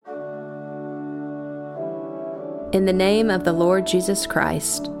In the name of the Lord Jesus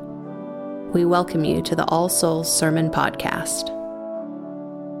Christ, we welcome you to the All Souls Sermon Podcast.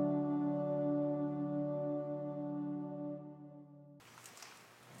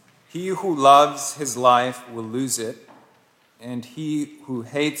 He who loves his life will lose it, and he who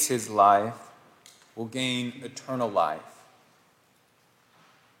hates his life will gain eternal life.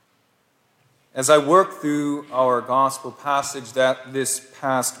 As I worked through our gospel passage this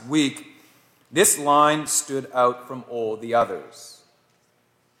past week, this line stood out from all the others.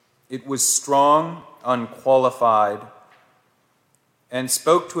 It was strong, unqualified, and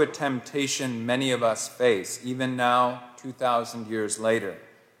spoke to a temptation many of us face, even now, 2,000 years later.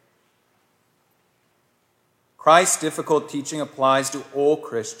 Christ's difficult teaching applies to all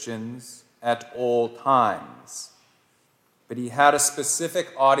Christians at all times, but he had a specific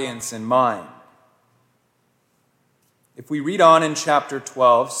audience in mind. If we read on in chapter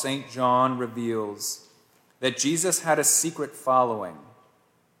 12, St. John reveals that Jesus had a secret following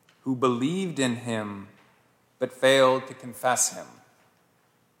who believed in him but failed to confess him.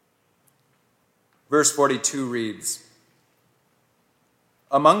 Verse 42 reads,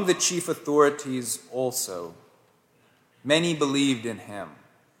 "Among the chief authorities also, many believed in him,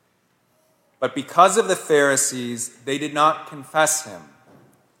 but because of the Pharisees, they did not confess him,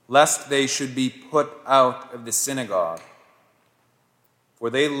 lest they should be put out of the synagogue. For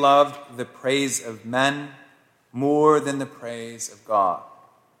they loved the praise of men more than the praise of God."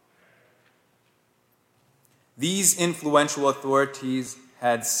 These influential authorities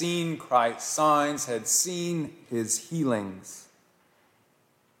had seen Christ's signs, had seen his healings.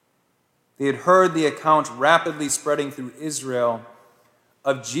 They had heard the account rapidly spreading through Israel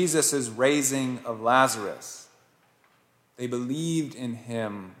of Jesus' raising of Lazarus. They believed in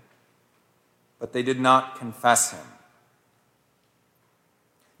him, but they did not confess him.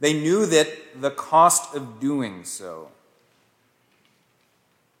 They knew that the cost of doing so.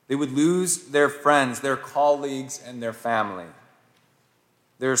 They would lose their friends, their colleagues, and their family.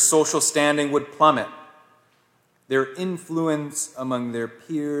 Their social standing would plummet. Their influence among their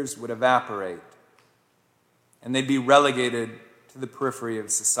peers would evaporate, and they'd be relegated to the periphery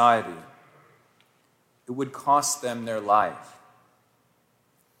of society. It would cost them their life.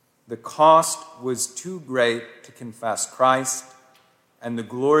 The cost was too great to confess Christ, and the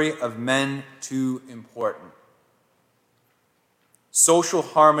glory of men too important. Social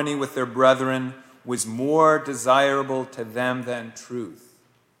harmony with their brethren was more desirable to them than truth.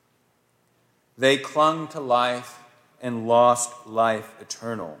 They clung to life and lost life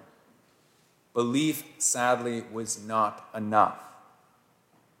eternal. Belief, sadly, was not enough.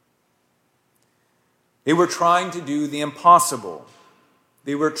 They were trying to do the impossible.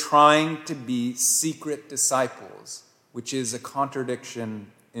 They were trying to be secret disciples, which is a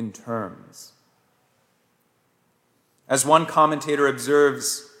contradiction in terms. As one commentator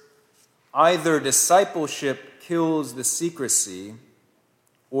observes, either discipleship kills the secrecy,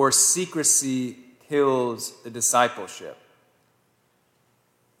 or secrecy kills the discipleship.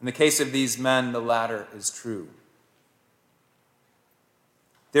 In the case of these men, the latter is true.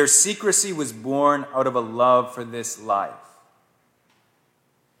 Their secrecy was born out of a love for this life.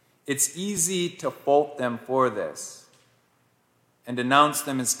 It's easy to fault them for this and denounce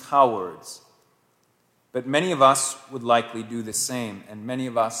them as cowards, but many of us would likely do the same, and many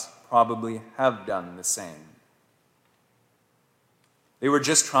of us probably have done the same. They were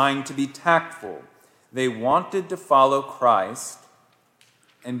just trying to be tactful. They wanted to follow Christ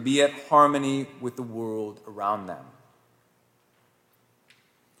and be at harmony with the world around them.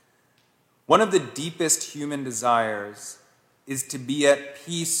 One of the deepest human desires is to be at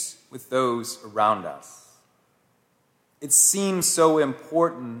peace with those around us. It seems so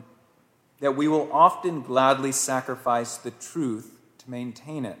important that we will often gladly sacrifice the truth to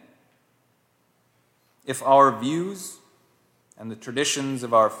maintain it. If our views and the traditions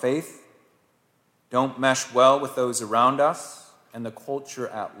of our faith don't mesh well with those around us and the culture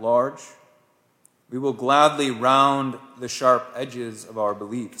at large, we will gladly round the sharp edges of our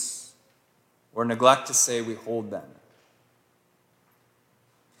beliefs or neglect to say we hold them.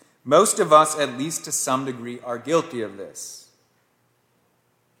 Most of us, at least to some degree, are guilty of this.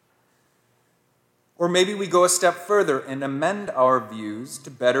 Or maybe we go a step further and amend our views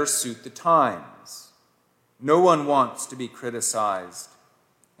to better suit the times. No one wants to be criticized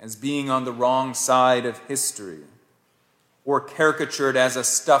as being on the wrong side of history or caricatured as a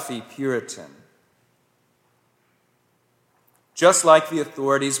stuffy Puritan. Just like the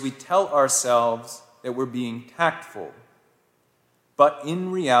authorities, we tell ourselves that we're being tactful. But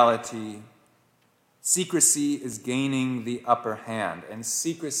in reality, secrecy is gaining the upper hand, and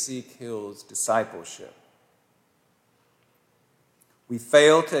secrecy kills discipleship. we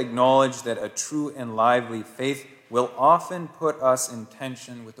fail to acknowledge that a true and lively faith will often put us in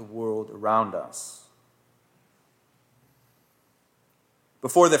tension with the world around us.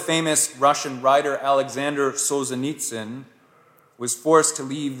 Before the famous Russian writer Alexander Solzhenitsyn was forced to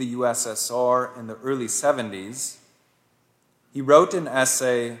leave the USSR in the early 70s, he wrote an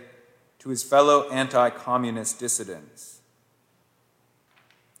essay to his fellow anti-communist dissidents.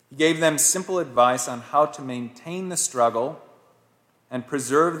 He gave them simple advice on how to maintain the struggle and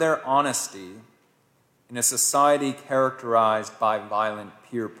preserve their honesty in a society characterized by violent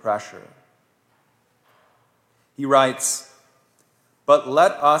peer pressure. He writes, "But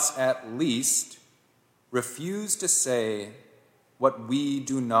let us at least refuse to say what we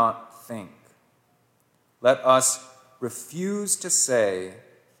do not think. Let us refuse to say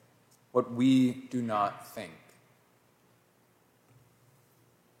what we do not think."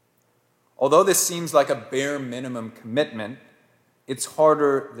 Although this seems like a bare minimum commitment, it's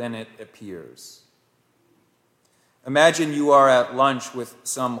harder than it appears. Imagine you are at lunch with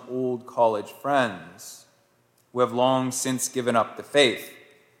some old college friends who have long since given up the faith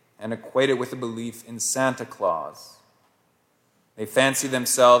and equate it with a belief in Santa Claus. They fancy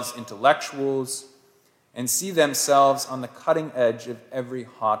themselves intellectuals and see themselves on the cutting edge of every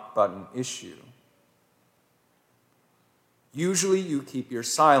hot-button issue. Usually you keep your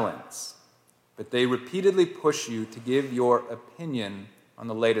silence, but they repeatedly push you to give your opinion on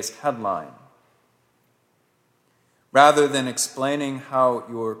the latest headline. Rather than explaining how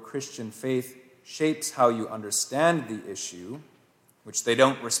your Christian faith shapes how you understand the issue, which they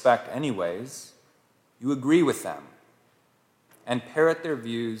don't respect anyways, you agree with them and parrot their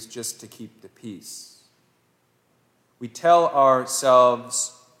views just to keep the peace. We tell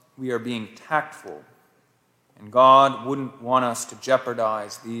ourselves we are being tactful, and God wouldn't want us to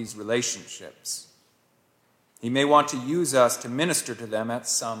jeopardize these relationships. He may want to use us to minister to them at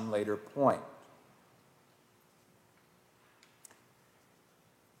some later point.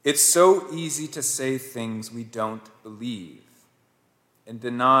 It's so easy to say things we don't believe and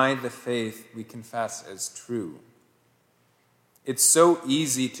deny the faith we confess as true. It's so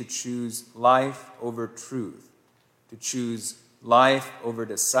easy to choose life over truth, to choose life over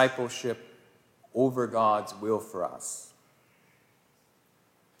discipleship, over God's will for us.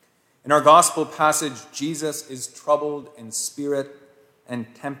 In our gospel passage, Jesus is troubled in spirit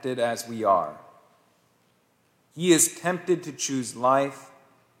and tempted as we are. He is tempted to choose life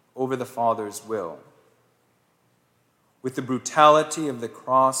over the Father's will. With the brutality of the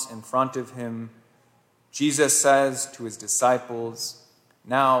cross in front of him, Jesus says to his disciples,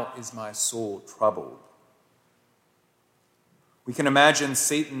 "Now is my soul troubled." We can imagine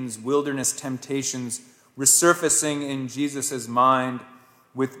Satan's wilderness temptations resurfacing in Jesus' mind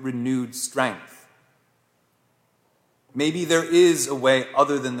with renewed strength. Maybe there is a way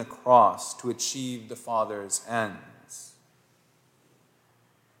other than the cross to achieve the Father's ends.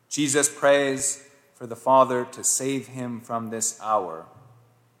 Jesus prays for the Father to save him from this hour,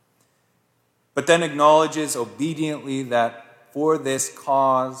 but then acknowledges obediently that for this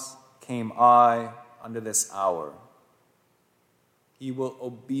cause came I unto this hour. He will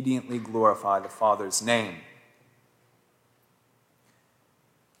obediently glorify the Father's name.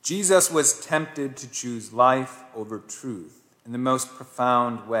 Jesus was tempted to choose life over truth in the most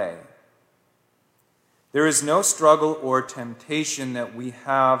profound way. There is no struggle or temptation that we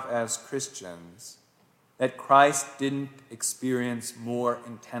have as Christians that Christ didn't experience more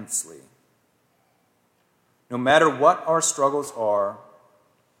intensely. No matter what our struggles are,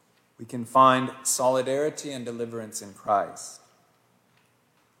 we can find solidarity and deliverance in Christ.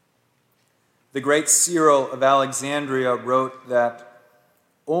 The great Cyril of Alexandria wrote that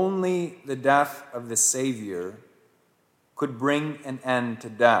only the death of the Savior could bring an end to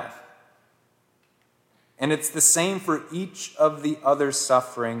death. And it's the same for each of the other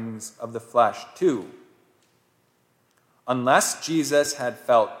sufferings of the flesh, too. Unless Jesus had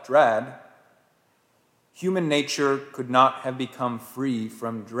felt dread, human nature could not have become free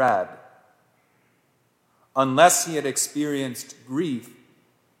from dread. Unless he had experienced grief,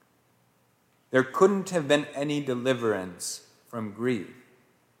 there couldn't have been any deliverance from grief.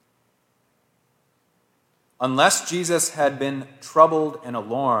 Unless Jesus had been troubled and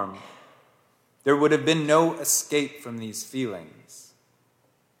alarmed, there would have been no escape from these feelings.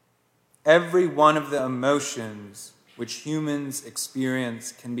 Every one of the emotions which humans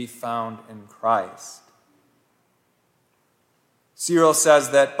experience can be found in Christ. Cyril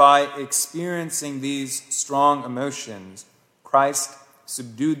says that by experiencing these strong emotions, Christ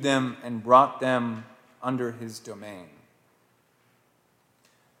subdued them and brought them under his domain.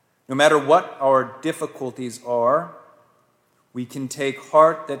 No matter what our difficulties are, we can take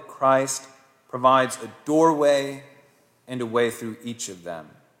heart that Christ provides a doorway and a way through each of them.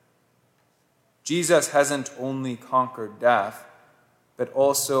 Jesus hasn't only conquered death, but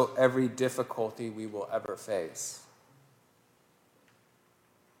also every difficulty we will ever face.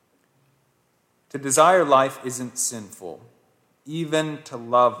 To desire life isn't sinful. Even to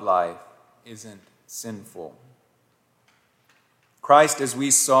love life isn't sinful. Christ, as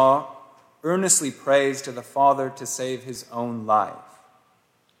we saw, earnestly prays to the Father to save his own life.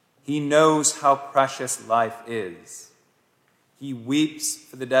 He knows how precious life is. He weeps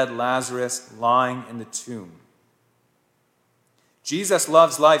for the dead Lazarus lying in the tomb. Jesus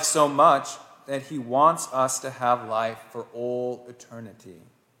loves life so much that he wants us to have life for all eternity.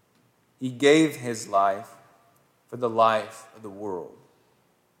 He gave his life for the life of the world.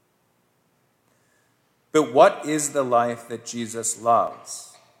 But what is the life that Jesus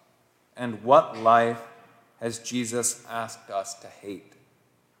loves? And what life has Jesus asked us to hate?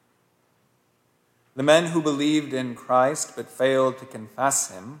 The men who believed in Christ but failed to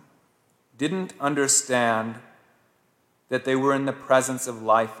confess him didn't understand that they were in the presence of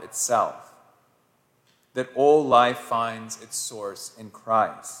life itself, that all life finds its source in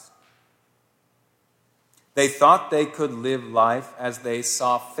Christ. They thought they could live life as they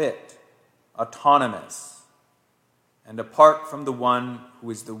saw fit, autonomous, and apart from the one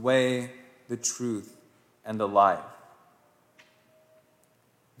who is the way, the truth, and the life.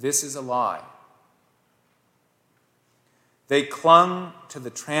 This is a lie. They clung to the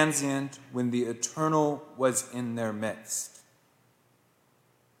transient when the eternal was in their midst.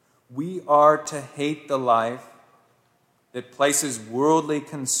 We are to hate the life that places worldly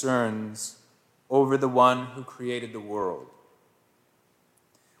concerns over the one who created the world.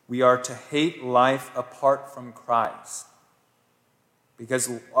 We are to hate life apart from Christ,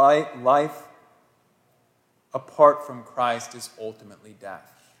 because life apart from Christ is ultimately death.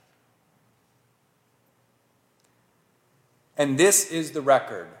 And this is the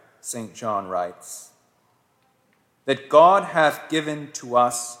record, St. John writes, that God hath given to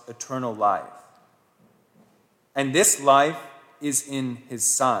us eternal life, and this life is in his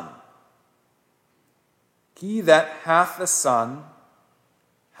Son. He that hath the Son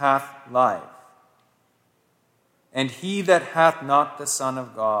hath life, and he that hath not the Son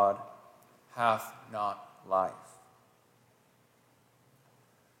of God hath not life.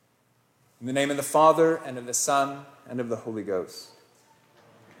 In the name of the Father, and of the Son, and of the Holy Ghost.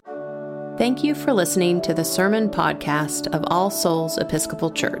 Thank you for listening to the sermon podcast of All Souls Episcopal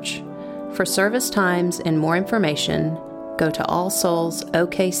Church. For service times and more information, go to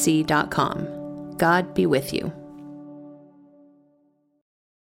allsoulsokc.com. God be with you.